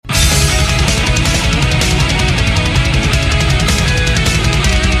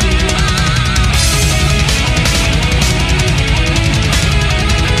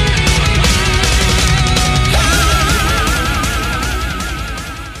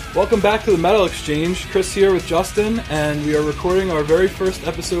Welcome back to the Metal Exchange. Chris here with Justin, and we are recording our very first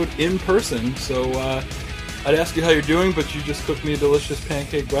episode in person. So I'd ask you how you're doing, but you just cooked me a delicious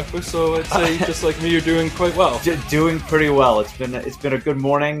pancake breakfast, so I'd say, just like me, you're doing quite well. Doing pretty well. It's been a good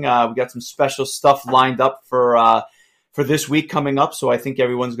morning. We got some special stuff lined up for this week coming up, so I think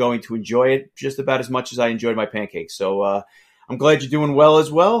everyone's going to enjoy it just about as much as I enjoyed my pancakes. So I'm glad you're doing well as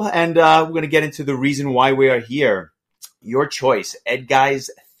well, and we're going to get into the reason why we are here. Your choice, Edguy's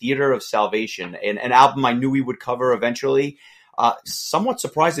Theater of Salvation, an album I knew we would cover eventually. Somewhat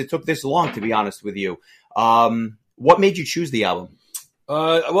surprised it took this long, to be honest with you. What made you choose the album?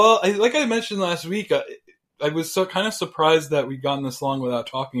 Like I mentioned last week, I was kind of surprised that we'd gotten this long without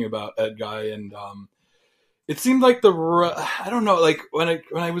talking about Edguy, and it seemed like I don't know, like when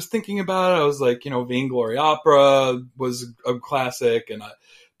I was thinking about it, I was like, Vainglory Opera was a classic, and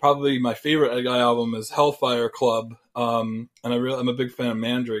probably my favorite Edguy album is Hellfire Club. And I'm a big fan of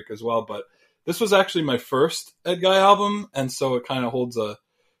Mandrake as well, but this was actually my first Edguy album, and so it kind of holds a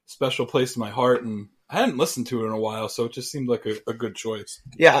special place in my heart, and I hadn't listened to it in a while, so it just seemed like a good choice.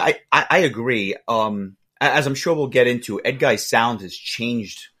 Yeah, I agree. As I'm sure we'll get into, Edguy's sound has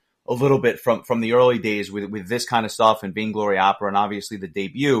changed a little bit from the early days with this kind of stuff and Vainglory Opera and obviously the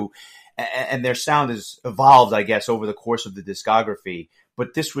debut, and their sound has evolved, I guess, over the course of the discography.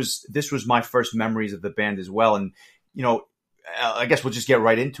 But this was my first memories of the band as well, and I guess we'll just get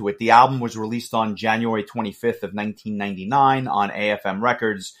right into it. The album was released on January 25th of 1999 on AFM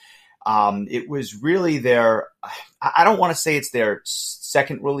Records. It was really I don't want to say it's their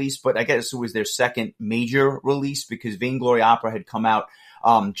second release, but I guess it was their second major release because Vainglory Opera had come out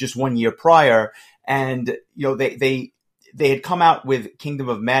just 1 year prior, and they had come out with Kingdom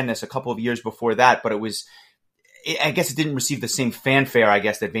of Madness a couple of years before that, but I guess it didn't receive the same fanfare, I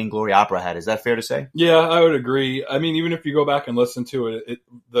guess, that Vainglory Opera had. Is that fair to say? Yeah, I would agree. I mean, even if you go back and listen to it,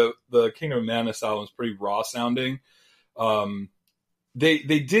 the Kingdom of Madness album is pretty raw sounding. They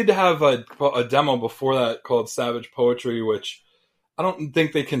did have a demo before that called Savage Poetry, which I don't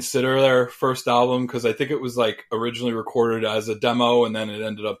think they consider their first album because I think it was like originally recorded as a demo and then it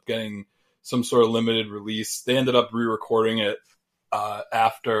ended up getting some sort of limited release. They ended up re-recording it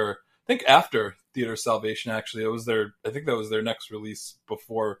after Theater of Salvation. Actually, I think that was their next release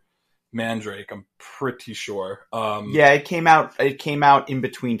before Mandrake. I'm pretty sure. Yeah, it came out in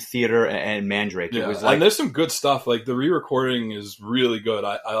between Theater and Mandrake. Yeah, it was and there's some good stuff. Like the re-recording is really good.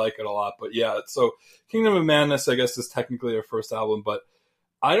 I like it a lot. But yeah, so Kingdom of Madness, I guess, is technically their first album. But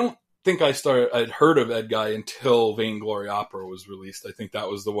I don't think I'd heard of Edguy until Vainglory Opera was released. I think that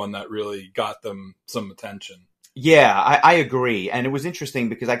was the one that really got them some attention. Yeah, I agree. And it was interesting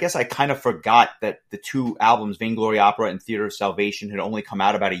because I guess I kind of forgot that the two albums, Vainglory Opera and Theater of Salvation, had only come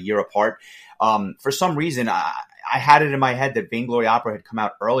out about a year apart. For some reason, I had it in my head that Vainglory Opera had come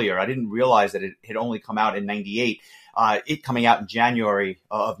out earlier. I didn't realize that it had only come out in 98, it coming out in January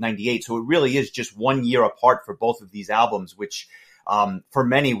of 98. So it really is just 1 year apart for both of these albums, which for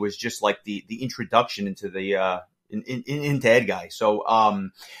many was just like the introduction into into Edguy. So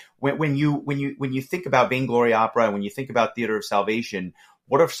when you think about Vainglory Opera and when you think about Theater of Salvation,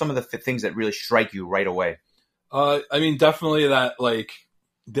 what are some of the things that really strike you right away? I mean, definitely that like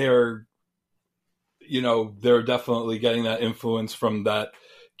they're definitely getting that influence from that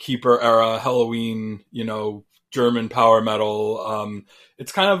Keeper era, Halloween, German power metal.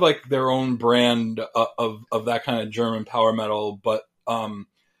 It's kind of like their own brand of that kind of German power metal, but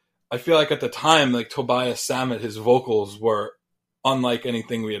I feel like at the time, like Tobias Sammet, his vocals were unlike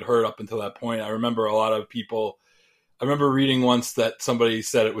anything we had heard up until that point. I remember reading once that somebody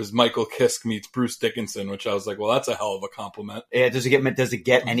said it was Michael Kiske meets Bruce Dickinson, which I was like, well, that's a hell of a compliment. Yeah, does it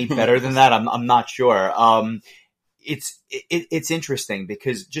get any better than that? I'm not sure. It's interesting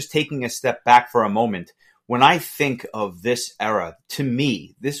because just taking a step back for a moment, when I think of this era, to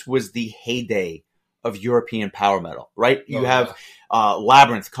me, this was the heyday of European power metal, right? You have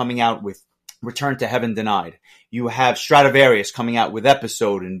Labyrinth coming out with Return to Heaven Denied. You have Stratovarius coming out with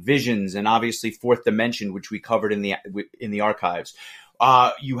Episode and Visions, and obviously Fourth Dimension, which we covered in the archives.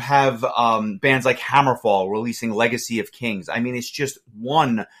 You have bands like Hammerfall releasing Legacy of Kings. I mean, it's just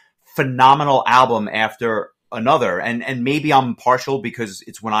one phenomenal album after another. And maybe I'm partial because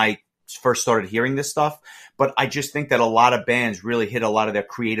it's when I first started hearing this stuff, but I just think that a lot of bands really hit a lot of their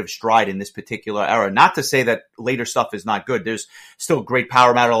creative stride in this particular era. Not to say that later stuff is not good. There's still great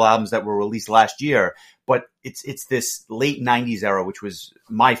power metal albums that were released last year, but it's this late 90s era, which was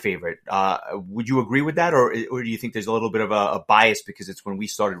my favorite. Would you agree with that? Or do you think there's a little bit of a bias because it's when we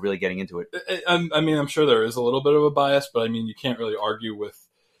started really getting into it? I mean, I'm sure there is a little bit of a bias, but I mean, you can't really argue with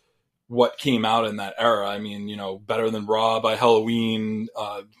what came out in that era. I mean, you know, Better Than Raw by Halloween,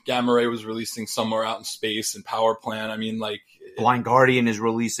 Gamma Ray was releasing Somewhere Out in Space, and Power Plant. I mean, like, Blind Guardian is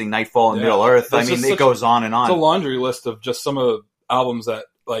releasing Nightfall and Middle Earth. I mean, it goes on and on. It's a laundry list of just some of the albums that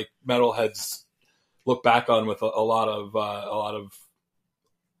like metalheads look back on with a lot of,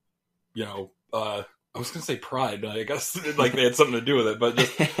 you know, I was going to say pride, but I guess like they had something to do with it, but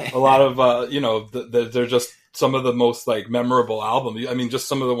just a lot of, you know, they're just some of the most like memorable albums. I mean, just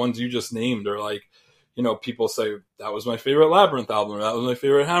some of the ones you just named are like, you know, people say that was my favorite Labyrinth album, or that was my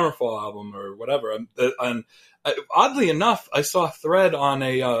favorite Hammerfall album, or whatever. And oddly enough, I saw a thread on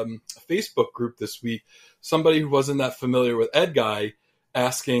a Facebook group this week. Somebody who wasn't that familiar with Edguy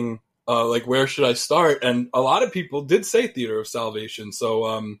asking, like, where should I start? And a lot of people did say Theater of Salvation.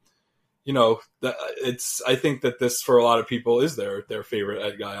 So, you know, I think that this for a lot of people is their favorite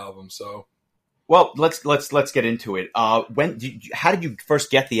Edguy album. So. Well, let's get into it. How did you first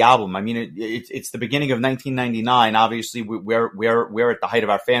get the album? I mean, it's the beginning of 1999. Obviously, we're at the height of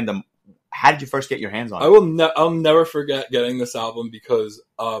our fandom. How did you first get your hands on it? I'll never forget getting this album because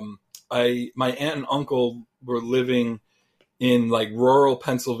my aunt and uncle were living in like rural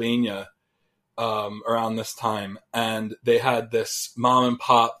Pennsylvania around this time, and they had this mom and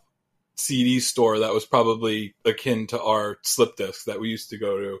pop CD store that was probably akin to our slip disc that we used to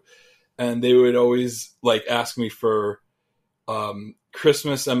go to. And they would always like ask me for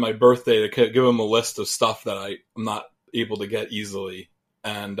Christmas and my birthday to give them a list of stuff that I'm not able to get easily.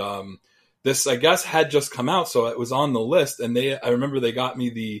 And this, I guess, had just come out, so it was on the list. And I remember they got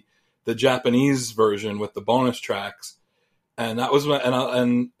me the Japanese version with the bonus tracks. And that was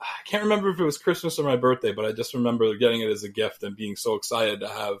and I can't remember if it was Christmas or my birthday, but I just remember getting it as a gift and being so excited to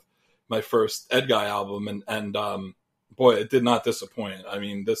have my first Edguy album. And boy, it did not disappoint. I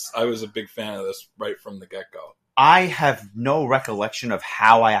mean, I was a big fan of this right from the get-go. I have no recollection of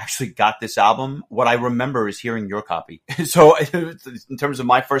how I actually got this album. What I remember is hearing your copy. So in terms of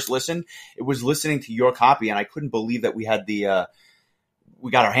my first listen, it was listening to your copy, and I couldn't believe that we had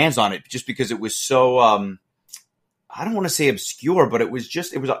we got our hands on it just because it was so, I don't want to say obscure, but it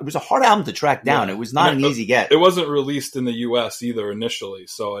was a hard album to track down. Yeah. It was not an easy get. It wasn't released in the US either initially.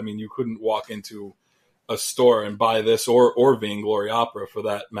 So, I mean, you couldn't walk into a store and buy this or Vainglory Opera for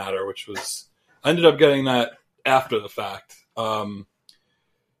that matter, which was, I ended up getting that after the fact. And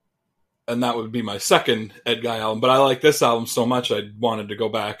that would be my second Edguy album, but I like this album so much I wanted to go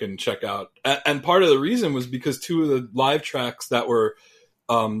back and check out. And part of the reason was because two of the live tracks that were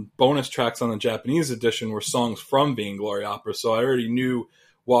bonus tracks on the Japanese edition were songs from Vainglory Opera. So I already knew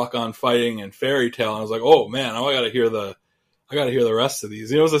Walk On Fighting and Fairy Tale. And I was like, oh man, I got to hear the rest of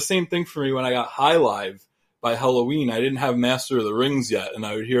these. You know, it was the same thing for me when I got High Live by Halloween. I didn't have Master of the Rings yet, and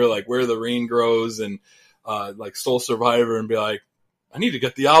I would hear like Where the Rain Grows and like Soul Survivor and be like, I need to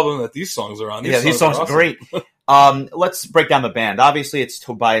get the album that these songs are on. These songs are great. Let's break down the band. Obviously, it's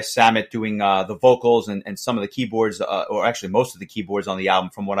Tobias Sammet doing the vocals and some of the keyboards, or actually most of the keyboards on the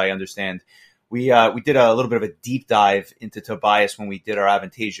album, from what I understand. We did a little bit of a deep dive into Tobias when we did our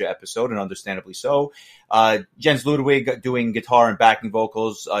Avantasia episode, and understandably so. Jens Ludwig doing guitar and backing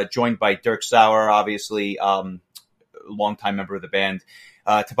vocals, joined by Dirk Sauer, obviously, longtime member of the band.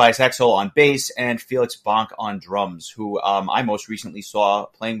 Tobias Hexel on bass, and Felix Bonk on drums, who I most recently saw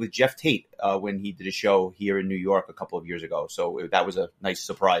playing with Jeff Tate when he did a show here in New York a couple of years ago. So that was a nice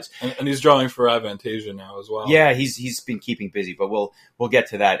surprise. And he's drawing for Avantasia now as well. Yeah, he's been keeping busy, but we'll get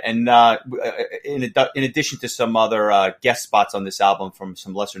to that. And in addition to some other guest spots on this album from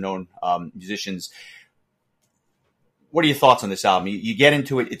some lesser known musicians, what are your thoughts on this album? You get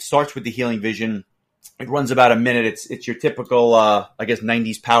into it. It starts with the Healing Vision. It runs about a minute. It's your typical, I guess,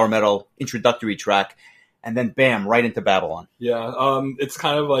 90s power metal introductory track. And then, bam, right into Babylon. Yeah, it's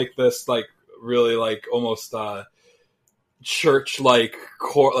kind of like this, like, really, like, almost church-like,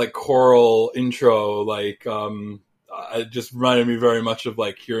 choral intro. Like, it just reminded me very much of,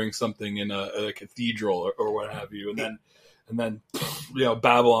 like, hearing something in a cathedral or what have you. And then, you know,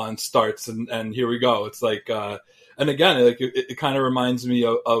 Babylon starts, and here we go. It's like, and again, like, it kind of reminds me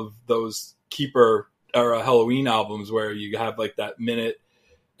of those Keeper era Halloween albums where you have like that minute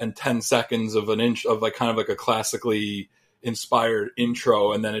and 10 seconds of like kind of like a classically inspired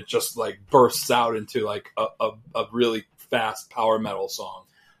intro, and then it just like bursts out into like a really fast power metal song.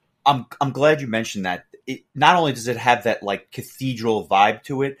 I'm glad you mentioned that. Not only does it have that like cathedral vibe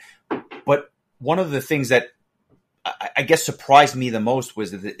to it, but one of the things that I guess surprised me the most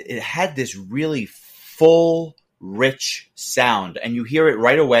was that it had this really full, rich sound, and you hear it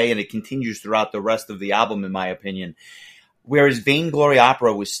right away, and it continues throughout the rest of the album, in my opinion. Whereas Vainglory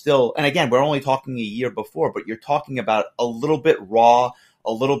Opera was still, and again, we're only talking a year before, but you're talking about a little bit raw,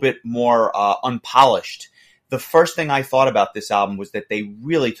 a little bit more unpolished. The first thing I thought about this album was that they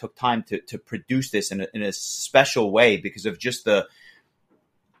really took time to produce this in a special way because of just the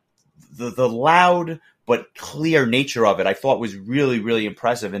loud but clear nature of it. I thought was really, really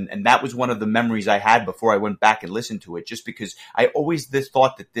impressive. And that was one of the memories I had before I went back and listened to it, just because I always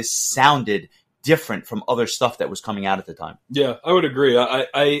thought that this sounded different from other stuff that was coming out at the time. Yeah, I would agree.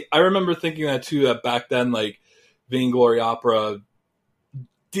 I remember thinking that too, that back then, like, Vainglory Opera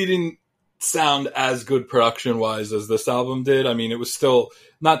didn't sound as good production wise as this album did. I mean, it was still,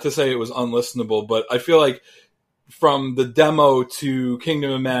 not to say it was unlistenable, but I feel like from the demo to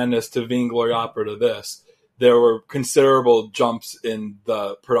Kingdom of Madness to Vainglory Opera to this, there were considerable jumps in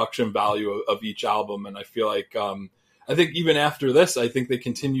the production value of each album. And I feel like, I think even after this, I think they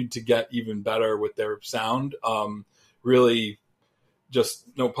continued to get even better with their sound. Really, just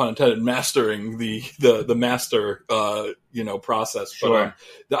no pun intended, mastering the master process. Sure.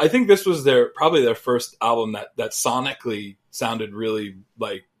 But I think this was probably their first album that sonically sounded really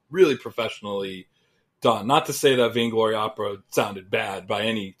professionally done. Not to say that Vainglory Opera sounded bad by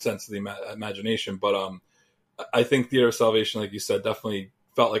any sense of the imagination, but I think Theater of Salvation, like you said, definitely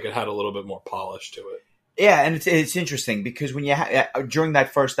felt like it had a little bit more polish to it. Yeah, and it's interesting because when during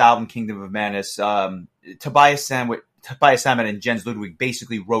that first album, Kingdom of Madness, Tobias Sammet and Jens Ludwig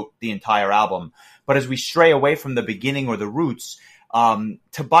basically wrote the entire album. But as we stray away from the beginning or the roots,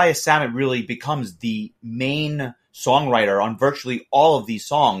 Tobias Sammet really becomes the main songwriter on virtually all of these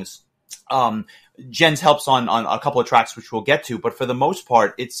songs. Jens helps on a couple of tracks, which we'll get to, but for the most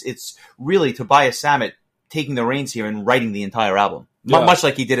part, it's really Tobias Sammet taking the reins here and writing the entire album. Yeah. Much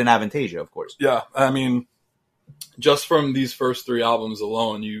like he did in Avantasia, of course. Yeah, I mean, just from these first three albums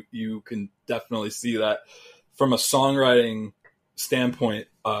alone, you can definitely see that from a songwriting standpoint,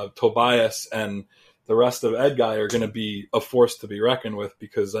 Tobias and the rest of Edguy are going to be a force to be reckoned with,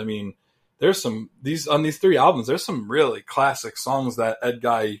 because, I mean, on these three albums, there's some really classic songs that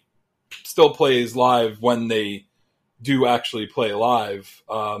Edguy still plays live when they do actually play live.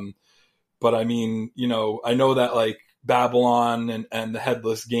 But I mean, I know that, like, Babylon and the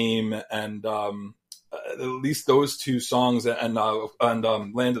Headless Game and at least those two songs and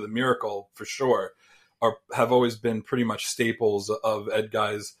Land of the Miracle for sure have always been pretty much staples of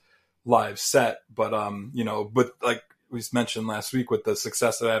Edguy's live set. But but like we mentioned last week, with the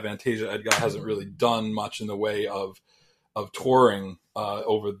success of Avantasia, Edguy hasn't really done much in the way of touring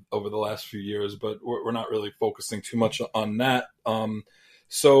over the last few years. But we're not really focusing too much on that.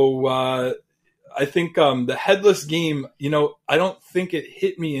 So I think the Headless Game, I don't think it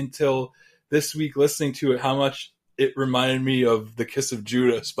hit me until this week listening to it how much it reminded me of The Kiss of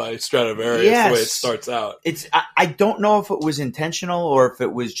Judas by Stradivarius. Yes. The way it starts out. I don't know if it was intentional or if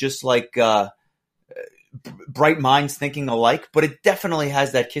it was just like bright minds thinking alike, but it definitely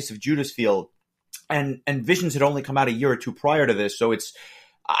has that Kiss of Judas feel. And Visions had only come out a year or two prior to this, so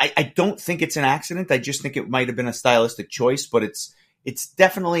I don't think it's an accident. I just think it might have been a stylistic choice, but it's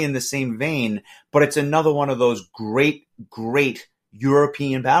definitely in the same vein, but it's another one of those great, great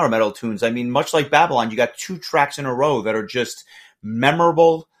European power metal tunes. I mean, much like Babylon, you got two tracks in a row that are just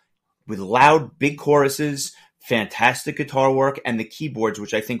memorable with loud, big choruses, fantastic guitar work, and the keyboards,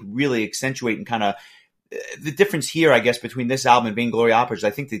 which I think really accentuate and kind of the difference here, I guess, between this album and Vainglory Opera is I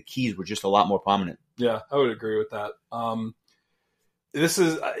think the keys were just a lot more prominent. Yeah, I would agree with that. This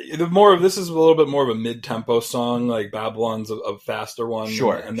is a little bit more of a mid-tempo song, like Babylon's a faster one.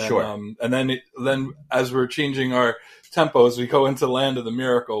 Sure, and then, sure. And then as we're changing our tempos, we go into Land of the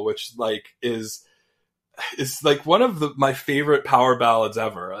Miracle, which is like one of my favorite power ballads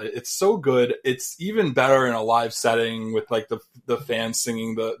ever. It's so good. It's even better in a live setting with like the fans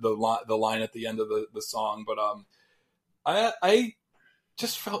singing the line at the end of the song. But I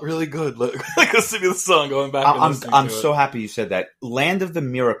just felt really good listening to the song, going back and listening to it. I'm so happy you said that. Land of the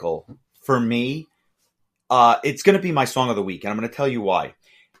Miracle, for me, it's going to be my song of the week, and I'm going to tell you why.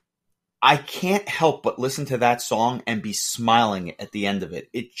 I can't help but listen to that song and be smiling at the end of it.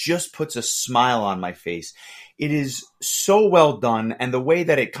 It just puts a smile on my face. It is so well done, and the way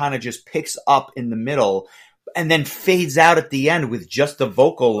that it kind of just picks up in the middle and then fades out at the end with just the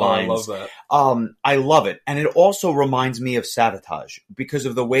vocal lines. I love that. I love it. And it also reminds me of Sabotage because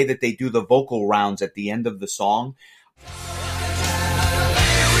of the way that they do the vocal rounds at the end of the song.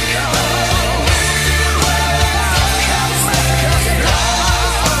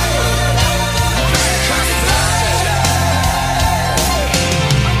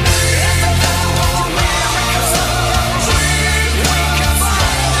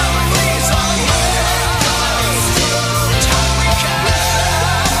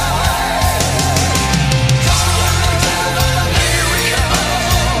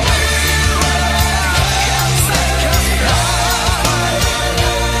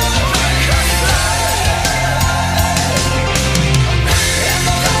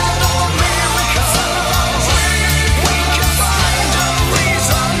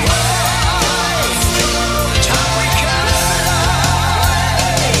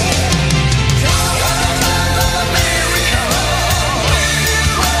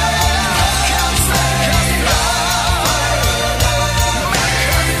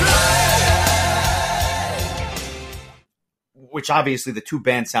 which obviously the two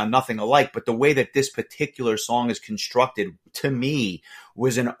bands sound nothing alike, but the way that this particular song is constructed, to me,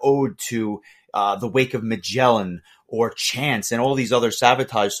 was an ode to The Wake of Magellan or Chance and all these other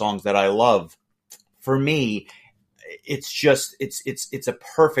Sabotage songs that I love. For me, it's just it's a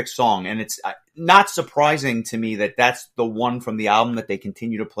perfect song, and it's not surprising to me that that's the one from the album that they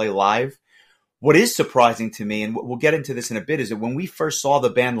continue to play live. What is surprising to me, and we'll get into this in a bit, is that when we first saw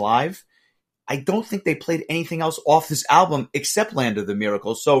the band live, I don't think they played anything else off this album except Land of the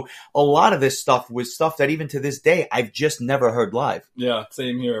Miracles. So a lot of this stuff was stuff that even to this day I've just never heard live. Yeah,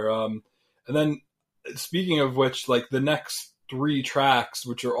 same here. And then speaking of which, like the next 3 tracks,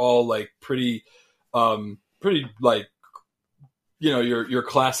 which are all like pretty like, you know, your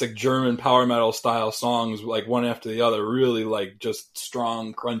classic German power metal style songs, like one after the other, really like just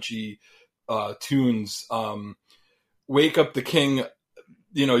strong, crunchy tunes. Wake Up the King,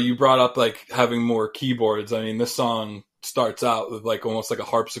 you know, you brought up like having more keyboards. I mean, this song starts out with like almost like a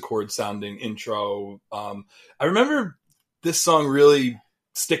harpsichord sounding intro. I remember this song really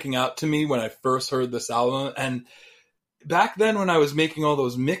sticking out to me when I first heard this album. And back then when I was making all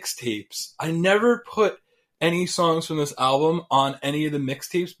those mixtapes, I never put any songs from this album on any of the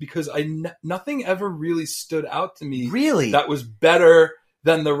mixtapes because nothing ever really stood out to me. Really? That was better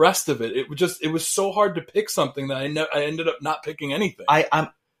than the rest of it. It was so hard to pick something that I ended up not picking anything.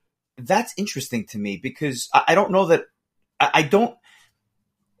 That's interesting to me because I don't know that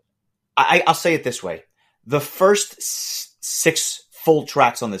I'll say it this way. The first 6 full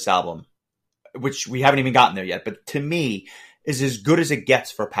tracks on this album, which we haven't even gotten there yet, but to me is as good as it gets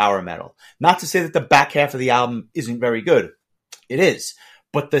for power metal. Not to say that the back half of the album isn't very good. It is.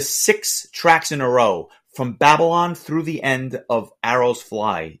 But the 6 tracks in a row from Babylon through the end of Arrows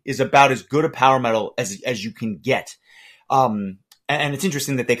Fly is about as good a power metal as you can get. And it's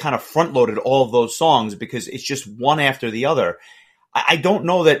interesting that they kind of front loaded all of those songs because it's just one after the other. I don't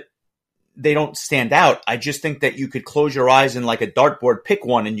know that they don't stand out. I just think that you could close your eyes and like a dartboard, pick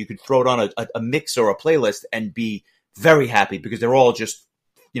one, and you could throw it on a mix or a playlist and be very happy because they're all just,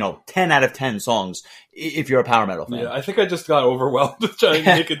 10 out of 10 songs if you're a power metal fan. Yeah, I think I just got overwhelmed with trying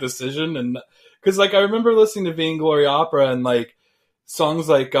to make a decision. And because like I remember listening to Vainglory Opera and like songs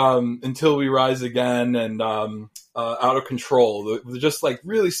like Until We Rise Again and Out of Control, they just like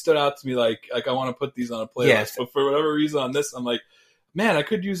really stood out to me. Like I want to put these on a playlist. Yes. But for whatever reason on this, I'm like, man, I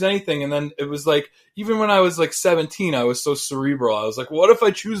could use anything. And then it was like, even when I was like 17, I was so cerebral. I was like, what if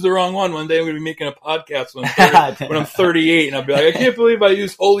I choose the wrong one? One day I'm going to be making a podcast when I'm 38, and I'll be like, I can't believe I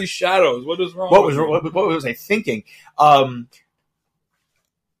used Holy Shadows. What is wrong? What was I thinking?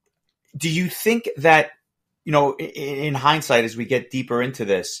 Do you think that, in hindsight, as we get deeper into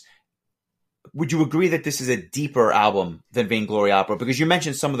this, would you agree that this is a deeper album than Vainglory Opera? Because you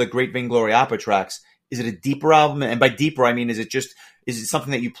mentioned some of the great Vainglory Opera tracks. Is it a deeper album? And by deeper, I mean, is it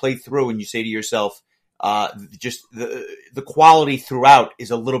something that you play through and you say to yourself, just the quality throughout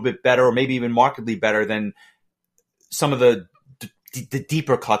is a little bit better or maybe even markedly better than some of the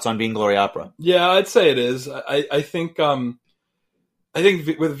deeper cuts on Vainglory Opera? Yeah, I'd say it is. I think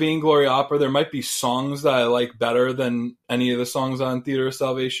with Vainglory Opera, there might be songs that I like better than any of the songs on Theater of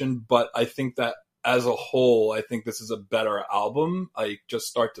Salvation, but I think that as a whole, I think this is a better album, like just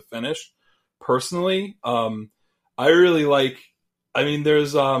start to finish. Personally, I really like. I mean,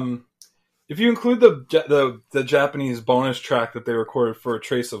 there's if you include the Japanese bonus track that they recorded for A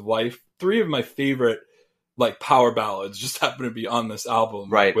Trace of Life, 3 of my favorite like power ballads just happen to be on this album.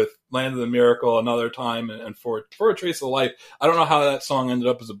 Right, with Land of the Miracle, Another Time, and for A Trace of Life. I don't know how that song ended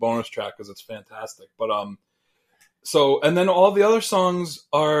up as a bonus track because it's fantastic, but and then all the other songs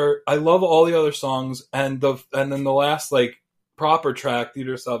I love all the other songs, and then the last like proper track,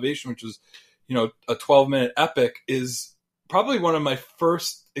 Theater of Salvation, which is a 12-minute epic, is probably one of my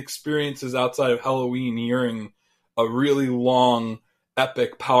first experiences outside of Halloween hearing a really long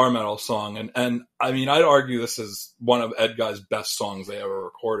epic power metal song. And I mean, I'd argue this is one of Edguy's best songs they ever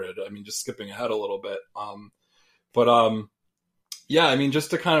recorded. I mean, just skipping ahead a little bit. Yeah, I mean,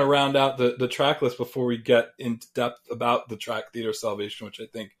 just to kind of round out the track list before we get into depth about the track Theater of Salvation, which I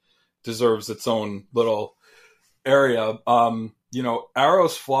think deserves its own little area.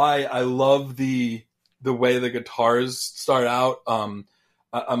 Arrows Fly, I love the way the guitars start out.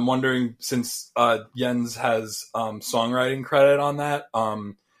 I'm wondering, since Jens has songwriting credit on that,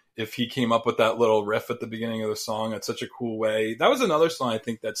 if he came up with that little riff at the beginning of the song. It's such a cool way. That was another song I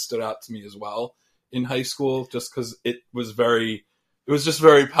think that stood out to me as well in high school, just because it was just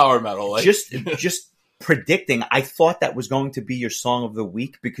very power metal. Like, just predicting, I thought that was going to be your song of the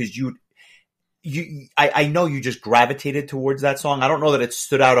week because I know you just gravitated towards that song. I don't know that it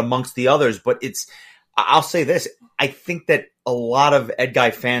stood out amongst the others, but I'll say this. I think that a lot of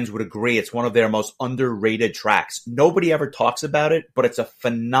Edguy fans would agree it's one of their most underrated tracks. Nobody ever talks about it, but it's a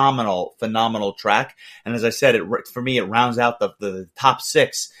phenomenal, phenomenal track. And as I said, for me, it rounds out the top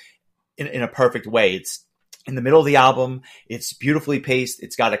six in a perfect way. It's in the middle of the album. It's beautifully paced.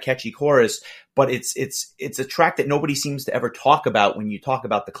 It's got a catchy chorus, but it's a track that nobody seems to ever talk about when you talk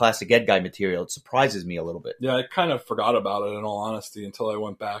about the classic Edguy material. It surprises me a little bit. Yeah, I kind of forgot about it in all honesty until I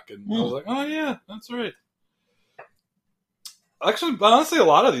went back and I was like, oh yeah, that's right. Actually, honestly, a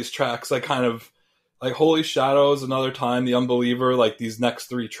lot of these tracks, I kind of like Holy Shadows, Another Time, The Unbeliever, like these next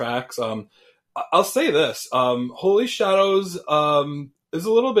three tracks. I'll say this, Holy Shadows is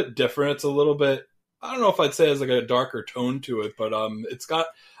a little bit different. It's a little bit, I don't know if I'd say it has like a darker tone to it, but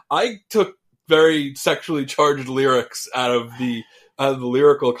I took very sexually charged lyrics out of the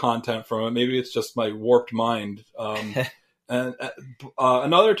lyrical content from it. Maybe it's just my warped mind. And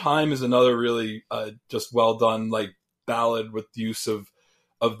Another Time is another really just well done like ballad with use of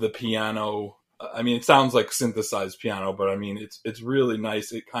the piano. I mean, it sounds like synthesized piano, but I mean, it's really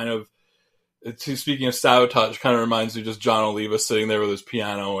nice. It kind of, speaking of Sabotage, kind of reminds me of just John Oliva sitting there with his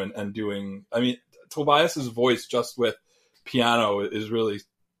piano and doing, I mean, Tobias's voice just with piano is really,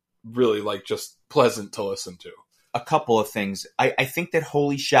 really like just pleasant to listen to. A couple of things. I think that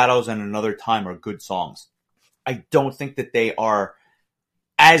Holy Shadows and Another Time are good songs. I don't think that they are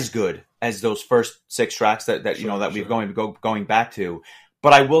as good as those first six tracks that we've going back to.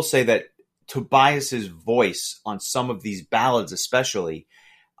 But I will say that Tobias's voice on some of these ballads, especially,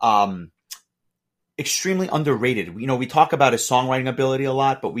 extremely underrated. We talk about his songwriting ability a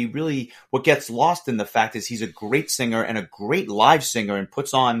lot, but what gets lost in the fact is he's a great singer and a great live singer and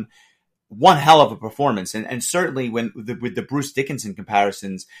puts on one hell of a performance. And certainly with the Bruce Dickinson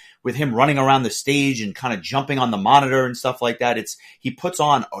comparisons, with him running around the stage and kind of jumping on the monitor and stuff like that, he puts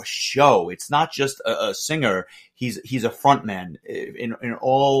on a show. It's not just a singer. He's a frontman in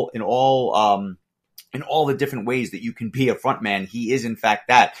all the different ways that you can be a frontman. He is in fact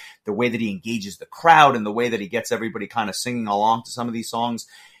that. The way that he engages the crowd and the way that he gets everybody kind of singing along to some of these songs,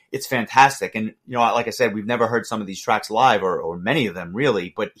 it's fantastic. And, like I said, we've never heard some of these tracks live or many of them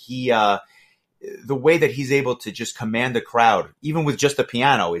really, but the way that he's able to just command a crowd, even with just a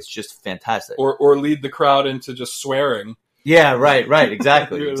piano, it's just fantastic. Or lead the crowd into just swearing. Yeah, right.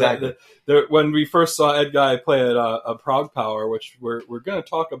 Exactly. Exactly. When we first saw Edguy play at a Proud Power, which we're going to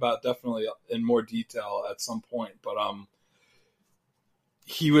talk about definitely in more detail at some point, but,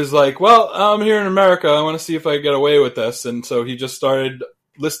 he was like, well, I'm here in America. I want to see if I get away with this. And so he just started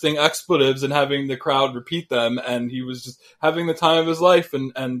listing expletives and having the crowd repeat them. And he was just having the time of his life.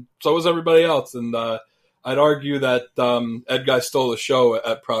 And so was everybody else. And I'd argue that Edguy stole the show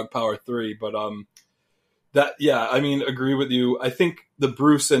at Proud Power 3. But agree with you. I think the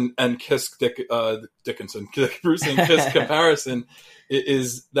Bruce and Kiss Dickinson, Bruce and Kiss comparison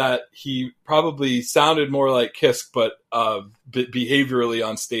is that he probably sounded more like Kiss, but behaviorally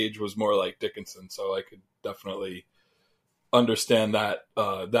on stage was more like Dickinson. So I could definitely understand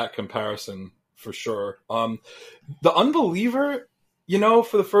that comparison for sure. The Unbeliever,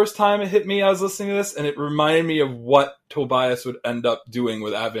 for the first time it hit me, I was listening to this, and it reminded me of what Tobias would end up doing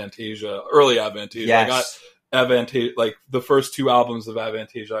with Avantasia, early Avantasia. Yes. I got Avantasia, like the first two albums of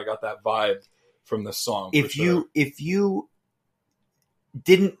Avantasia, I got that vibe from this song. If you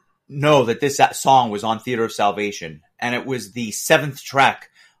didn't know that this song was on Theater of Salvation and it was the seventh track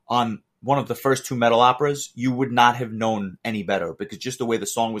on one of the first two metal operas, you would not have known any better, because just the way the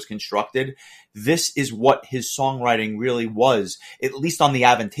song was constructed, this is what his songwriting really was, at least on the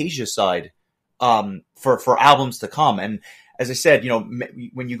Avantasia side, for albums to come. And as I said,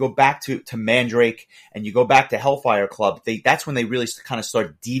 when you go back to Mandrake and you go back to Hellfire Club, that's when they really kind of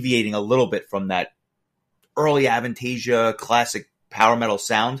start deviating a little bit from that early Avantasia classic power metal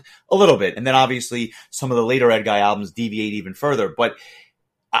sound a little bit. And then obviously some of the later Edguy albums deviate even further. But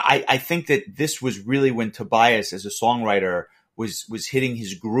I think that this was really when Tobias as a songwriter was hitting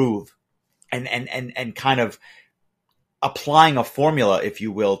his groove and kind of applying a formula, if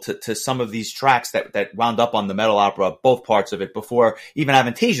you will, to some of these tracks that wound up on the metal opera, both parts of it, before even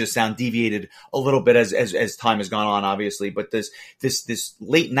Avantasia's sound deviated a little bit as time has gone on, obviously. But this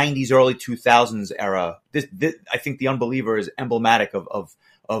late 90s, early 2000s era, this I think The Unbeliever is emblematic of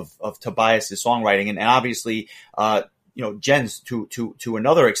Tobias's songwriting, and obviously, Jen's to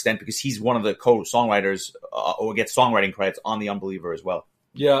another extent, because he's one of the co-songwriters or gets songwriting credits on The Unbeliever as well.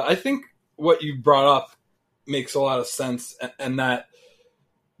 Yeah, I think what you brought up makes a lot of sense, and that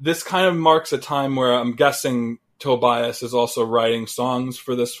this kind of marks a time where I'm guessing Tobias is also writing songs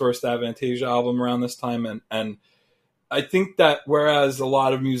for this first Avantasia album around this time, and I think that whereas a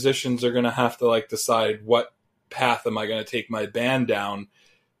lot of musicians are going to have to like decide what path am I going to take my band down,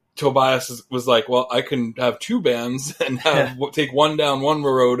 Tobias was like, well, I can have two bands and take one down one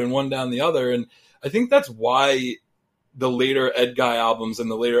road and one down the other. And I think that's why the later Edguy albums and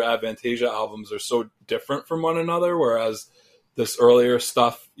the later Avantasia albums are so different from one another. Whereas this earlier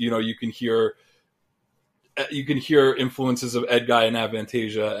stuff, you can hear influences of Edguy and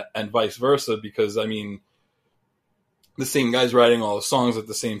Avantasia and vice versa, because I mean, the same guy's writing all the songs at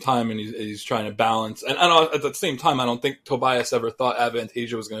the same time, and he's trying to balance. And at the same time, I don't think Tobias ever thought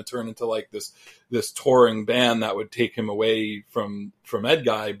Avantasia was going to turn into like this touring band that would take him away from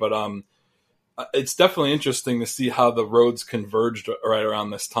Edguy. But it's definitely interesting to see how the roads converged right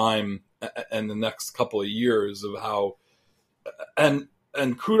around this time and the next couple of years of how. And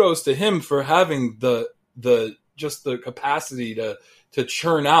kudos to him for having the capacity to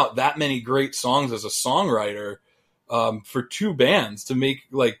churn out that many great songs as a songwriter. For two bands to make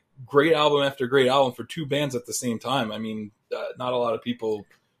like great album after great album for two bands at the same time. I mean, not a lot of people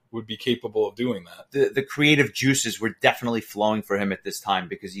would be capable of doing that. The creative juices were definitely flowing for him at this time,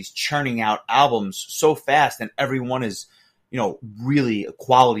 because he's churning out albums so fast, and every one is, really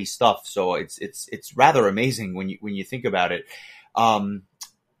quality stuff. So it's rather amazing when you think about it.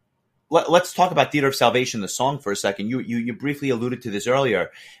 Let's talk about Theater of Salvation, the song, for a second. You briefly alluded to this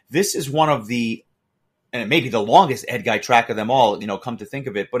earlier. This is one of the, and it may be the longest Edguy track of them all, come to think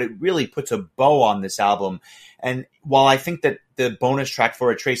of it, but it really puts a bow on this album. And while I think that the bonus track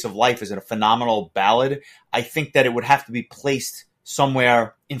For a Trace of Life is a phenomenal ballad, I think that it would have to be placed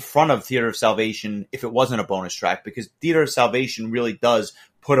somewhere in front of Theater of Salvation if it wasn't a bonus track, because Theater of Salvation really does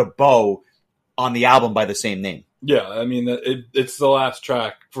put a bow on the album by the same name. Yeah, I mean, it's the last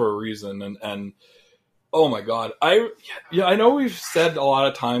track for a reason, and oh my God. I know we've said a lot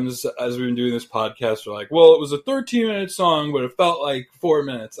of times as we've been doing this podcast, we're like, well, it was a 13-minute song, but it felt like 4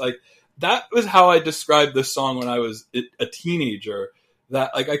 minutes. Like, that was how I described this song when I was a teenager,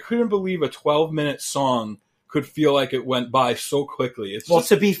 that like I couldn't believe a 12-minute song could feel like it went by so quickly.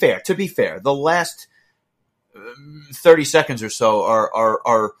 To be fair, the last 30 seconds or so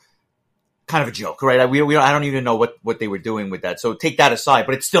are kind of a joke, right? I don't even know what they were doing with that. So take that aside,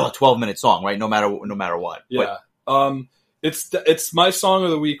 but it's still a 12-minute song, right? No matter what. Yeah. But, it's my song of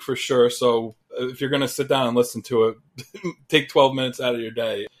the week for sure. So if you're going to sit down and listen to it, take 12 minutes out of your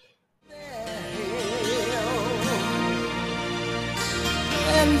day.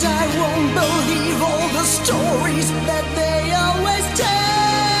 And I won't believe all the stories that they always tell.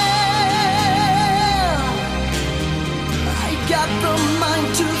 I got the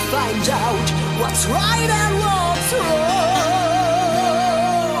mind to find out what's right and what's wrong.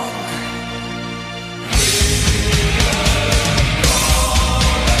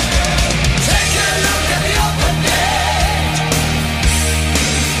 Take a look at the open gate.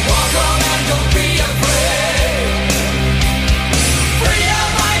 Walk on and don't be afraid. Free your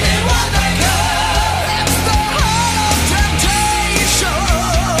mind in what they call. It's the heart of temptation.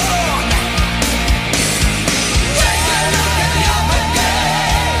 Take a look at the open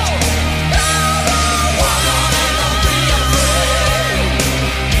gate. Walk on and don't be afraid.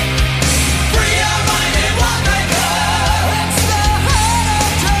 Free your mind in what they call. It's the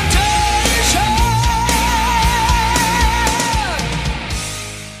heart of temptation.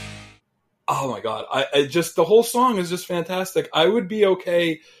 Oh my God. I just, the whole song is just fantastic. I would be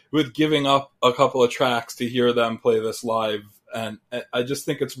okay with giving up a couple of tracks to hear them play this live. And I just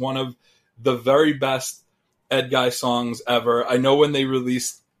think it's one of the very best Edguy songs ever. I know when they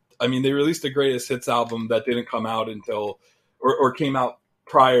released a Greatest Hits album that didn't come out until, or came out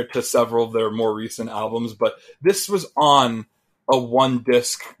prior to several of their more recent albums, but this was on a one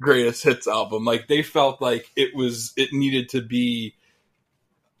disc Greatest Hits album. Like, they felt like it needed to be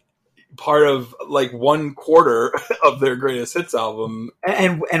part of like 1/4 of their Greatest Hits album.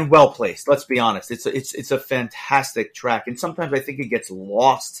 And well placed. Let's be honest. It's a fantastic track, and sometimes I think it gets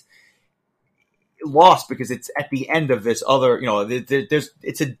lost because it's at the end of this other.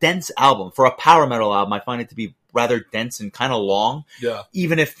 It's a dense album for a power metal album. I find it to be rather dense and kind of long. Yeah.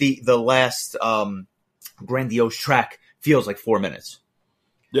 Even if the last grandiose track feels like 4 minutes.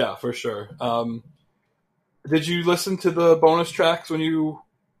 Yeah, for sure. Did you listen to the bonus tracks when you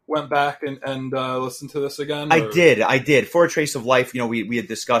went back and listened to this again? Or? I did. For a Trace of Life, we had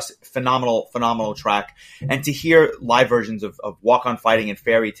discussed phenomenal track, and to hear live versions of Walk On Fighting and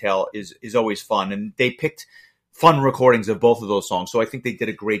Fairy Tale is always fun, and they picked fun recordings of both of those songs, so I think they did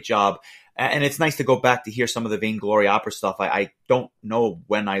a great job. And it's nice to go back to hear some of the Vainglory opera stuff. I don't know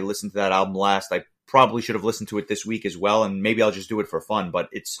when I listened to that album last. I probably should have listened to it this week as well, and maybe I'll just do it for fun, but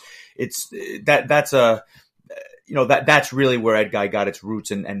that's a that's really where Edguy got its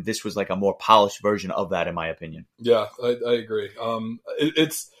roots, and this was like a more polished version of that, in my opinion. Yeah, I agree.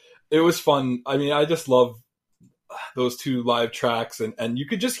 It was fun. I mean, I just love those two live tracks, and you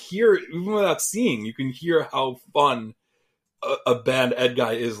could just hear, even without seeing, you can hear how fun a band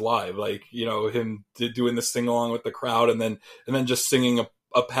Edguy is live. Like, him doing the sing along with the crowd, and then just singing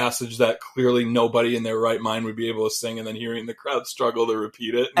a passage that clearly nobody in their right mind would be able to sing, and then hearing the crowd struggle to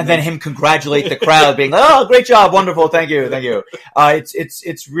repeat it, and then him congratulate the crowd, being, "Oh, great job, wonderful, thank you."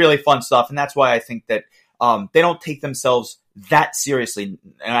 It's really fun stuff, and that's why I think that they don't take themselves that seriously.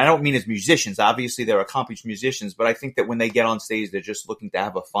 And I don't mean as musicians. Obviously, they're accomplished musicians, but I think that when they get on stage, they're just looking to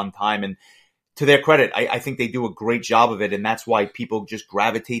have a fun time. And to their credit, I think they do a great job of it, and that's why people just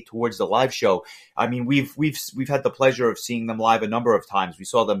gravitate towards the live show. I mean, we've had the pleasure of seeing them live a number of times. We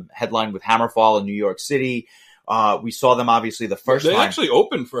saw them headline with Hammerfall in New York City. We saw them obviously the first time. They actually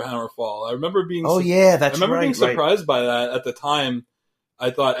opened for Hammerfall. I remember being being surprised by that at the time. I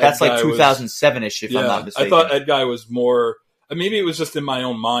thought that's Edguy like 2007-ish, if I'm not mistaken. I thought Edguy was more. Maybe it was just in my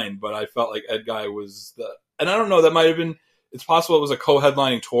own mind, but I felt like Edguy was and I don't know. That might have been. It's possible it was a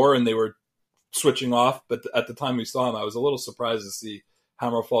co-headlining tour and they were switching off. But at the time we saw him, I was a little surprised to see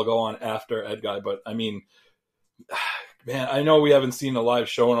Hammerfall go on after Edguy. But I mean, man, I know we haven't seen a live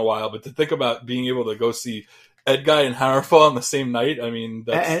show in a while, but to think about being able to go see Edguy and Hammerfall on the same night, I mean,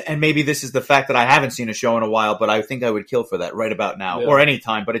 and maybe this is the fact that I haven't seen a show in a while, but I think I would kill for that right about now or any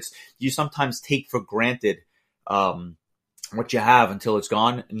time. But you sometimes take for granted what you have until it's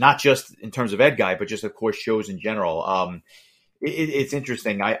gone, not just in terms of Edguy, but just, of course, shows in general. It's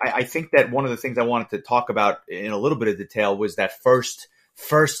interesting. I think that one of the things I wanted to talk about in a little bit of detail was that first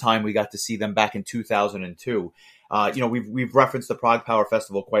time we got to see them back in 2002. We've referenced the Prague Power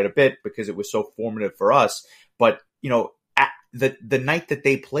Festival quite a bit because it was so formative for us. But at the night that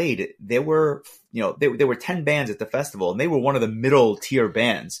they played, there were 10 bands at the festival, and they were one of the middle tier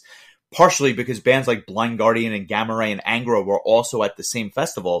bands. Partially because bands like Blind Guardian and Gamma Ray and Angra were also at the same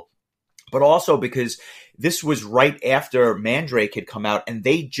festival, but also because this was right after Mandrake had come out, and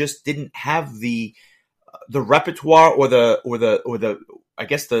they just didn't have the repertoire or the I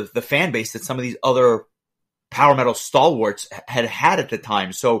guess the fan base that some of these other power metal stalwarts had at the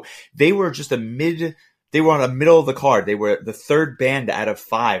time. So they were just they were on the middle of the card. They were the third band out of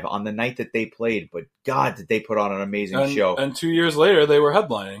 5 on the night that they played. But God, did they put on an amazing show. And 2 years later, they were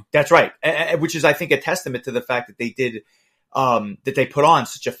headlining. That's right. Which is, I think, a testament to the fact that they did, that they put on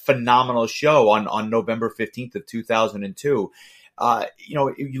such a phenomenal show on November 15th of 2002.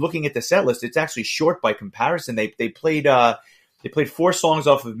 You're looking at the set list, it's actually short by comparison. They played 4 songs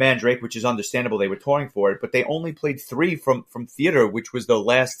off of Mandrake, which is understandable. They were touring for it, but they only played 3 from Theater, which was the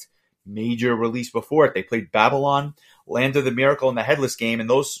last major release before it. They played Babylon, Land of the Miracle, and The Headless Game, and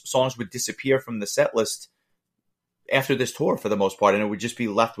those songs would disappear from the set list after this tour for the most part, and it would just be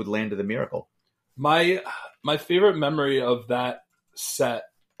left with Land of the Miracle. My favorite memory of that set,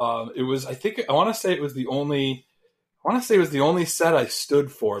 it was, I want to say it was the only set I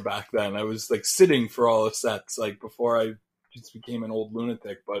stood for back then. I was like sitting for all the sets, like before I just became an old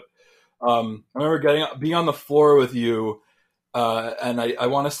lunatic. But I remember being on the floor with you. And I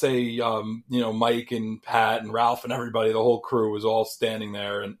want to say, Mike and Pat and Ralph and everybody, the whole crew was all standing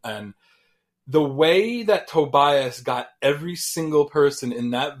there. And the way that Tobias got every single person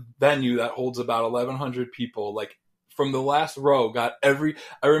in that venue that holds about 1,100 people, like from the last row,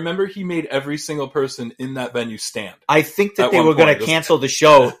 I remember he made every single person in that venue stand. I think that they were going to cancel the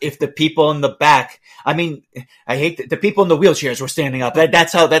show if the people in the back, I mean, I hate the people in the wheelchairs were standing up.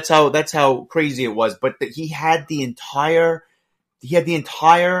 That's how crazy it was. But he had the entire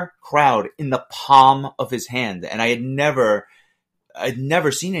crowd in the palm of his hand, and I'd never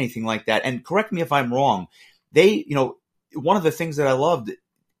seen anything like that. And correct me if I'm wrong. They, one of the things that I loved,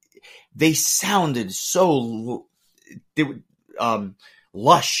 they sounded so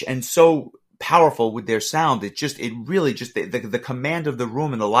lush and so powerful with their sound. It really the command of the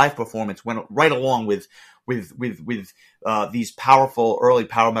room and the live performance went right along with these powerful early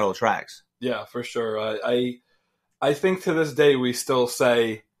power metal tracks. Yeah, for sure. I think to this day we still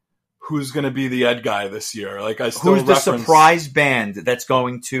say, who's going to be the Edguy this year? Like who's the surprise band that's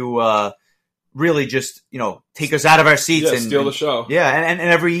going to really just take us out of our seats and steal the show? Yeah, and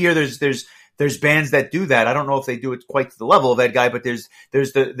every year there's bands that do that. I don't know if they do it quite to the level of Edguy, but there's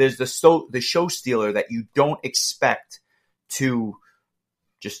the show stealer that you don't expect to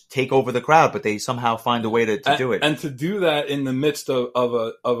just take over the crowd, but they somehow find a way to do it. And to do that in the midst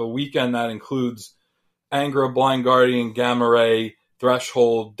of a weekend that includes Angra, Blind Guardian, Gamma Ray,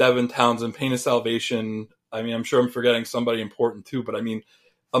 Threshold, Devin Townsend, Pain of Salvation. I mean, I'm sure I'm forgetting somebody important too, but I mean,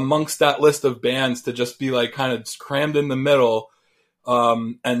 amongst that list of bands to just be like kind of crammed in the middle,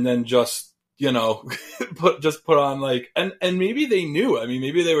 and then just, you know, put on like, and maybe they knew. I mean,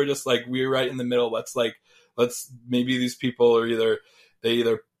 maybe they were just like, we're right in the middle. Let's maybe these people are either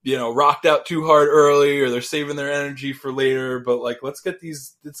you know, rocked out too hard early, or they're saving their energy for later. But like, let's get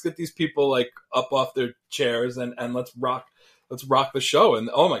these people like up off their chairs and let's rock the show. And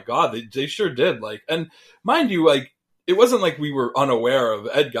oh my God, they sure did. Like, and mind you, like, it wasn't like we were unaware of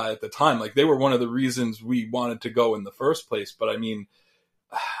Edguy at the time. Like, they were one of the reasons we wanted to go in the first place. But I mean,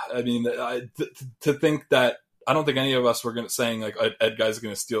 to think that, I don't think any of us were saying like Edguy's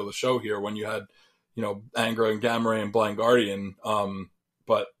going to steal the show here when you had, you know, Angra and Gamma Ray and Blind Guardian.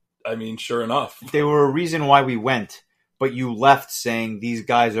 But I mean, sure enough, they were a reason why we went, but you left saying these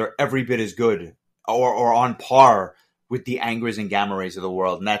guys are every bit as good or on par with the Angras and Gamma Rays of the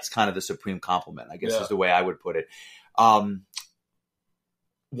world. And that's kind of the supreme compliment, I guess, is the way I would put it. 1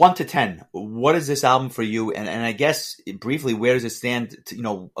 to 10, what is this album for you? And I guess briefly, where does it stand, you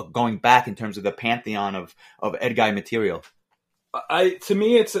know, going back in terms of the pantheon of Edguy material? To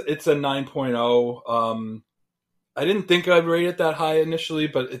me, it's a 9.0. I didn't think I'd rate it that high initially,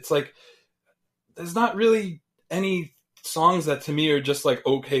 but it's like, there's not really any songs that to me are just like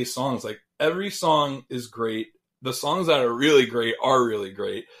okay songs. Like, every song is great. The songs that are really great are really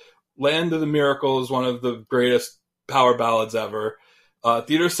great. Land of the Miracle is one of the greatest power ballads ever.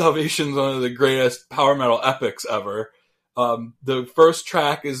 Theater of Salvation is one of the greatest power metal epics ever. The first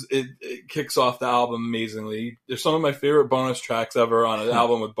track it kicks off the album amazingly. There's some of my favorite bonus tracks ever on an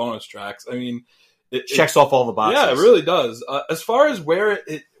album with bonus tracks. I mean, it checks off all the boxes. Yeah, it really does. As far as where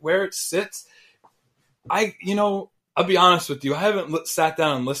it sits, I'll be honest with you, I haven't sat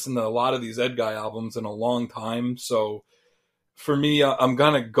down and listened to a lot of these Edguy albums in a long time. So for me, I'm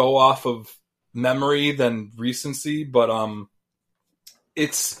gonna go off of memory than recency, but I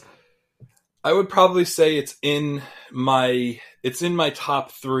would probably say it's in my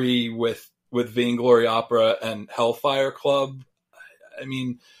top 3 with Vainglory Opera and Hellfire Club. I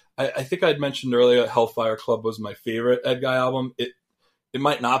mean, I think I'd mentioned earlier Hellfire Club was my favorite Edguy album. It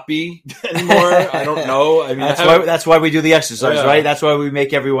might not be anymore. I don't know. I mean, that's why we do the exercise, right? That's why we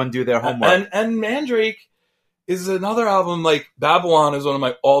make everyone do their homework. And Mandrake is another album. Like, Babylon is one of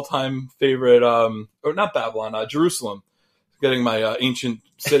my all-time favorite, or not Babylon, Jerusalem. Getting my ancient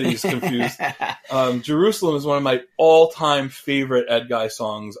cities confused. Jerusalem is one of my all-time favorite Edguy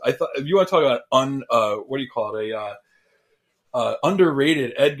songs. I thought, if you want to talk about what do you call it,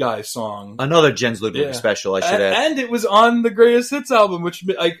 underrated Edguy song, another Jens Ludwig special, I should add. And it was on the Greatest Hits album, which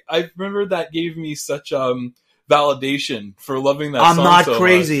I remember that gave me such validation for loving that song. I'm not so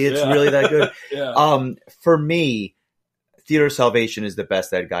crazy; much. it's really that good. Yeah. For me, Theater of Salvation is the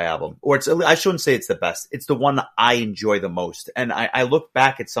best Edguy album, or I shouldn't say it's the best. It's the one that I enjoy the most. And I look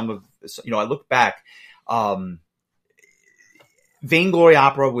back at Vainglory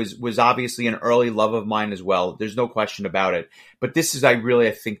Opera was obviously an early love of mine as well. There's no question about it. But this is, I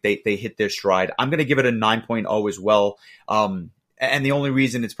think they hit their stride. I'm going to give it a 9.0 as well. And the only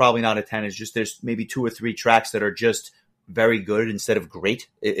reason it's probably not a 10 is just there's maybe 2 or 3 tracks that are just very good instead of great.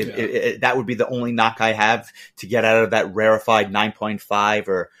 That would be the only knock I have to get out of that rarefied 9.5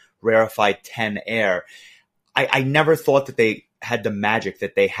 or rarefied 10 air. I never thought that they had the magic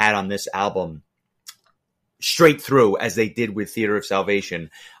that they had on this album straight through as they did with Theater of Salvation.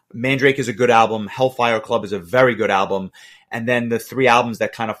 Mandrake is a good album. Hellfire Club is a very good album. And then the 3 albums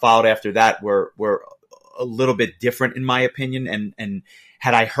that kind of followed after that were a little bit different in my opinion. And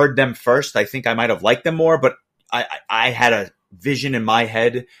had I heard them first, I think I might have liked them more, but I had a vision in my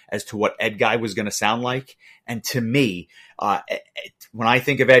head as to what Edguy was going to sound like. And to me, when I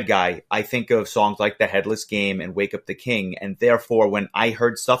think of Edguy, I think of songs like The Headless Game and Wake Up the King. And therefore, when I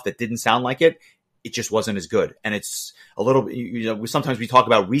heard stuff that didn't sound like it, it just wasn't as good. And it's a little, sometimes we talk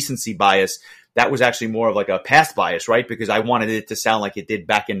about recency bias. That was actually more of like a past bias, right? Because I wanted it to sound like it did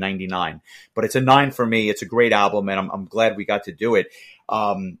back in 99. But it's a 9 for me. It's a great album, and I'm glad we got to do it.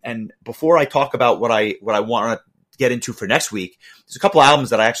 And before I talk about what I want to get into for next week, there's a couple of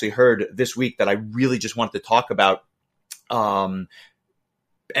albums that I actually heard this week that I really just wanted to talk about. And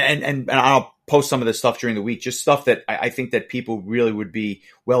I'll post some of this stuff during the week, just stuff that I think that people really would be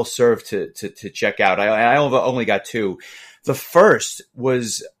well served to check out. I only got 2. The first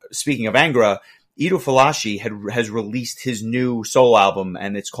was, speaking of Angra, Ido Falashi has released his new solo album,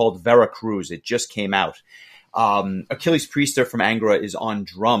 and it's called Vera Cruz. It just came out. Achilles Priester from Angra is on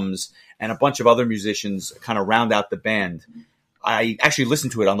drums, and a bunch of other musicians kind of round out the band. I actually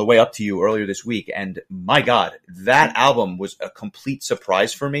listened to it on the way up to you earlier this week, and my God, that album was a complete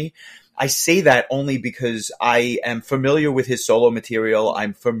surprise for me. I say that only because I am familiar with his solo material.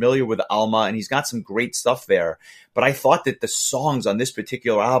 I'm familiar with Alma, and he's got some great stuff there. But I thought that the songs on this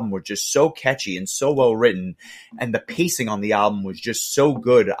particular album were just so catchy and so well written, and the pacing on the album was just so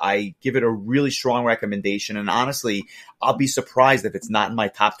good. I give it a really strong recommendation, and honestly, I'll be surprised if it's not in my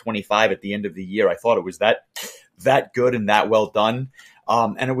top 25 at the end of the year. I thought it was that good and that well done.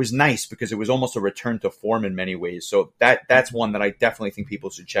 And it was nice because it was almost a return to form in many ways. So that's one that I definitely think people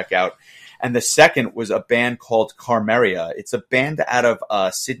should check out. And the second was a band called Carmeria. It's a band out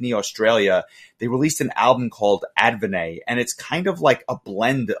of Sydney, Australia. They released an album called Advene, and it's kind of like a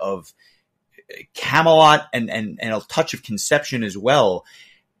blend of Camelot and a touch of Conception as well.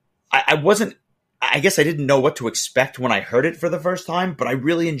 I guess I didn't know what to expect when I heard it for the first time, but I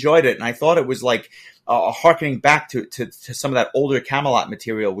really enjoyed it. And I thought it was like harkening back to some of that older Camelot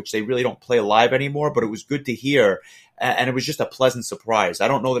material, which they really don't play live anymore, but it was good to hear. And it was just a pleasant surprise. I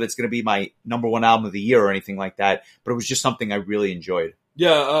don't know that it's going to be my number one album of the year or anything like that, but it was just something I really enjoyed.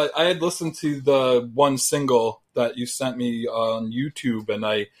 Yeah, I had listened to the one single that you sent me on YouTube, and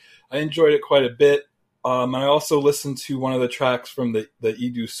I enjoyed it quite a bit. I also listened to one of the tracks from the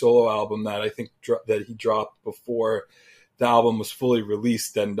Edguy solo album that I think that he dropped before the album was fully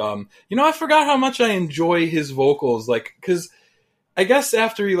released. And, I forgot how much I enjoy his vocals, cause I guess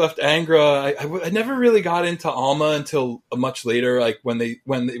after he left Angra, I never really got into Alma until much later. Like when they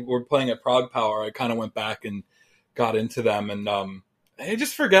were playing at Prague Power, I kind of went back and got into them. And, I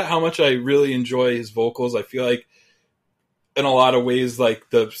just forget how much I really enjoy his vocals. I feel like, in a lot of ways, like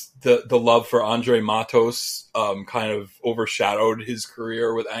the love for Andre Matos kind of overshadowed his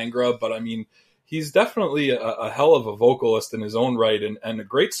career with Angra. But I mean, he's definitely a hell of a vocalist in his own right, and a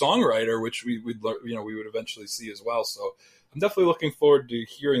great songwriter, which we would eventually see as well. So I'm definitely looking forward to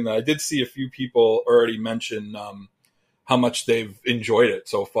hearing that. I did see a few people already mention how much they've enjoyed it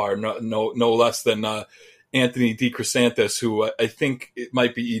so far. No less than Anthony DeCresantis, who I think it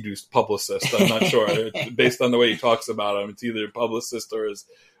might be Eduy's publicist. I'm not sure. Based on the way he talks about him, it's either publicist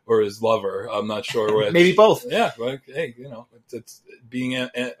or his lover. I'm not sure which. Maybe both. Yeah. Like, hey, it's being, I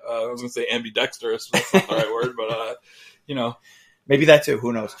was going to say ambidextrous. That's not the right word, but, Maybe that too.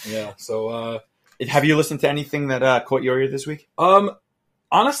 Who knows? Yeah. So, have you listened to anything that caught your ear this week?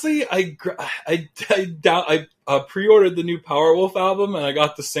 Honestly, I pre-ordered the new Powerwolf album, and I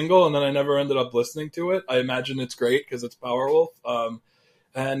got the single, and then I never ended up listening to it. I imagine it's great because it's Powerwolf. But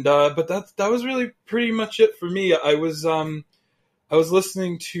that was really pretty much it for me. I was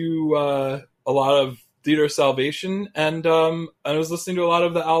listening to a lot of Theater of Salvation, and I was listening to a lot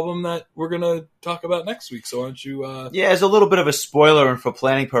of the album that we're gonna talk about next week. So why don't you? Yeah, as a little bit of a spoiler and for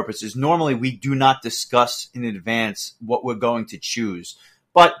planning purposes, normally we do not discuss in advance what we're going to choose.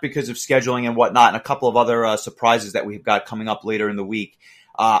 But because of scheduling and whatnot, and a couple of other surprises that we've got coming up later in the week,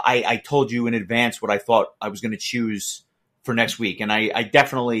 I told you in advance what I thought I was going to choose for next week. And I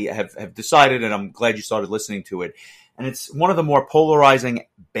definitely have decided, and I'm glad you started listening to it. And it's one of the more polarizing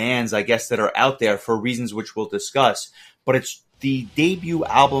bands, I guess, that are out there for reasons which we'll discuss. But it's the debut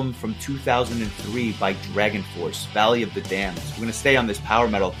album from 2003 by Dragon Force, Valley of the Damned. So we're going to stay on this power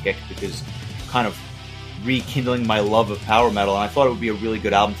metal kick because kind of rekindling my love of power metal, and I thought it would be a really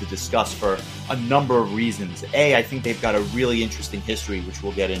good album to discuss for a number of reasons. A, I think they've got a really interesting history, which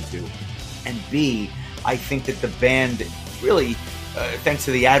we'll get into. And B, I think that the band really, thanks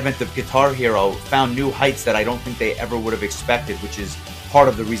to the advent of Guitar Hero, found new heights that I don't think they ever would have expected, which is part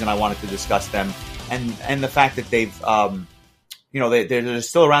of the reason I wanted to discuss them. And the fact that they've, they're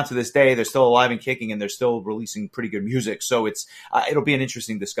still around to this day. They're still alive and kicking, and they're still releasing pretty good music. So it'll be an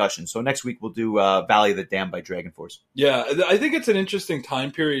interesting discussion. So next week we'll do Valley of the Damned by Dragon Force. Yeah, I think it's an interesting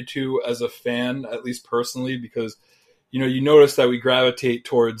time period too, as a fan, at least personally, because you notice that we gravitate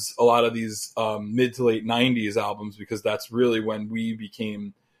towards a lot of these mid to late 90s albums because that's really when we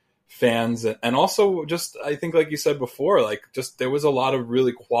became fans, and also just I think, like you said before, like just there was a lot of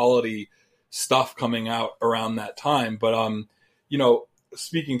really quality stuff coming out around that time, but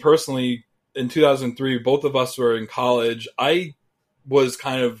speaking personally, in 2003, both of us were in college. I was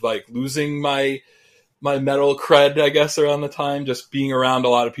kind of like losing my metal cred, I guess, around the time, just being around a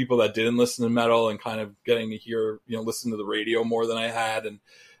lot of people that didn't listen to metal and kind of getting to hear, listen to the radio more than I had. And,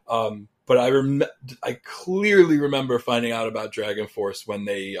 but I clearly remember finding out about Dragon Force when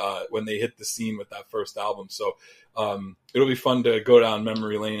they hit the scene with that first album. So, it'll be fun to go down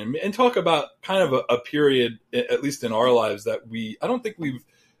memory lane and talk about kind of a period, at least in our lives, that I don't think we've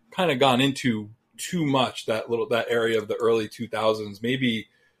kind of gone into too much, that area of the early 2000s. Maybe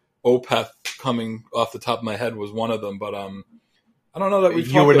Opeth, coming off the top of my head, was one of them, but I don't know that we.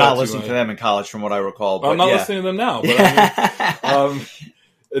 You were not listening to them in college, from what I recall. Well, I'm not listening to them now. But, I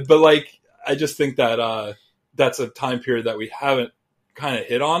mean, but like, I just think that that's a time period that we haven't kind of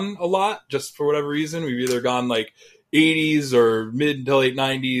hit on a lot, just for whatever reason. We've either gone like 80s or mid to late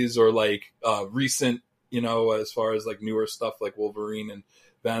 90s, or like recent, as far as like newer stuff like Wolverine and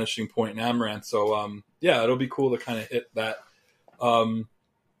Vanishing Point and Amaranth. So yeah, it'll be cool to kind of hit that.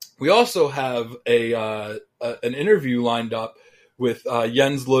 We also have an interview lined up with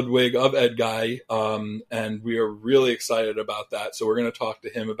Jens Ludwig of Edguy, and we are really excited about that. So we're going to talk to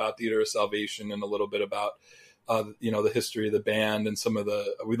him about Theater of Salvation and a little bit about the history of the band and some of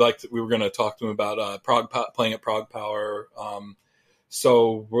the. We were going to talk to him about playing at Prague Power.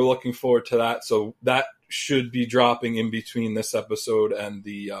 So we're looking forward to that. So that should be dropping in between this episode and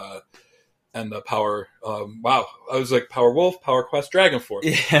the Power. Wow, I was like Power Wolf, Power Quest, Dragon Force.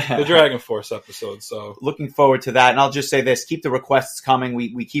 Yeah. The Dragon Force episode. So looking forward to that. And I'll just say this: keep the requests coming.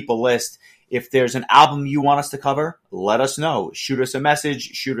 We keep a list. If there's an album you want us to cover, let us know. Shoot us a message.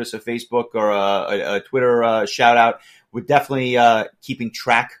 Shoot us a Facebook or a Twitter shout out. We're definitely keeping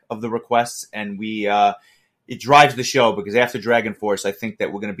track of the requests, and it drives the show, because after Dragon Force, I think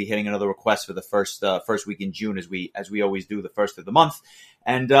that we're going to be hitting another request for the first week in June, as we always do the first of the month.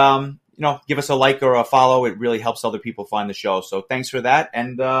 And give us a like or a follow. It really helps other people find the show. So thanks for that.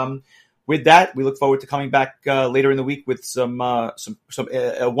 And with that, we look forward to coming back later in the week with some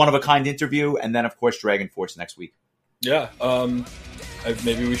one of a kind interview, and then of course Dragon Force next week. Yeah,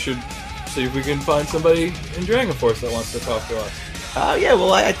 maybe we should see if we can find somebody in Dragon Force that wants to talk to us. Yeah,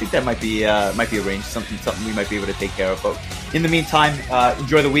 well, I think that might be arranged. Something we might be able to take care of. But in the meantime,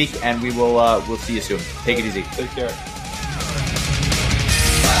 enjoy the week, and we'll see you soon. Take it easy. Take care.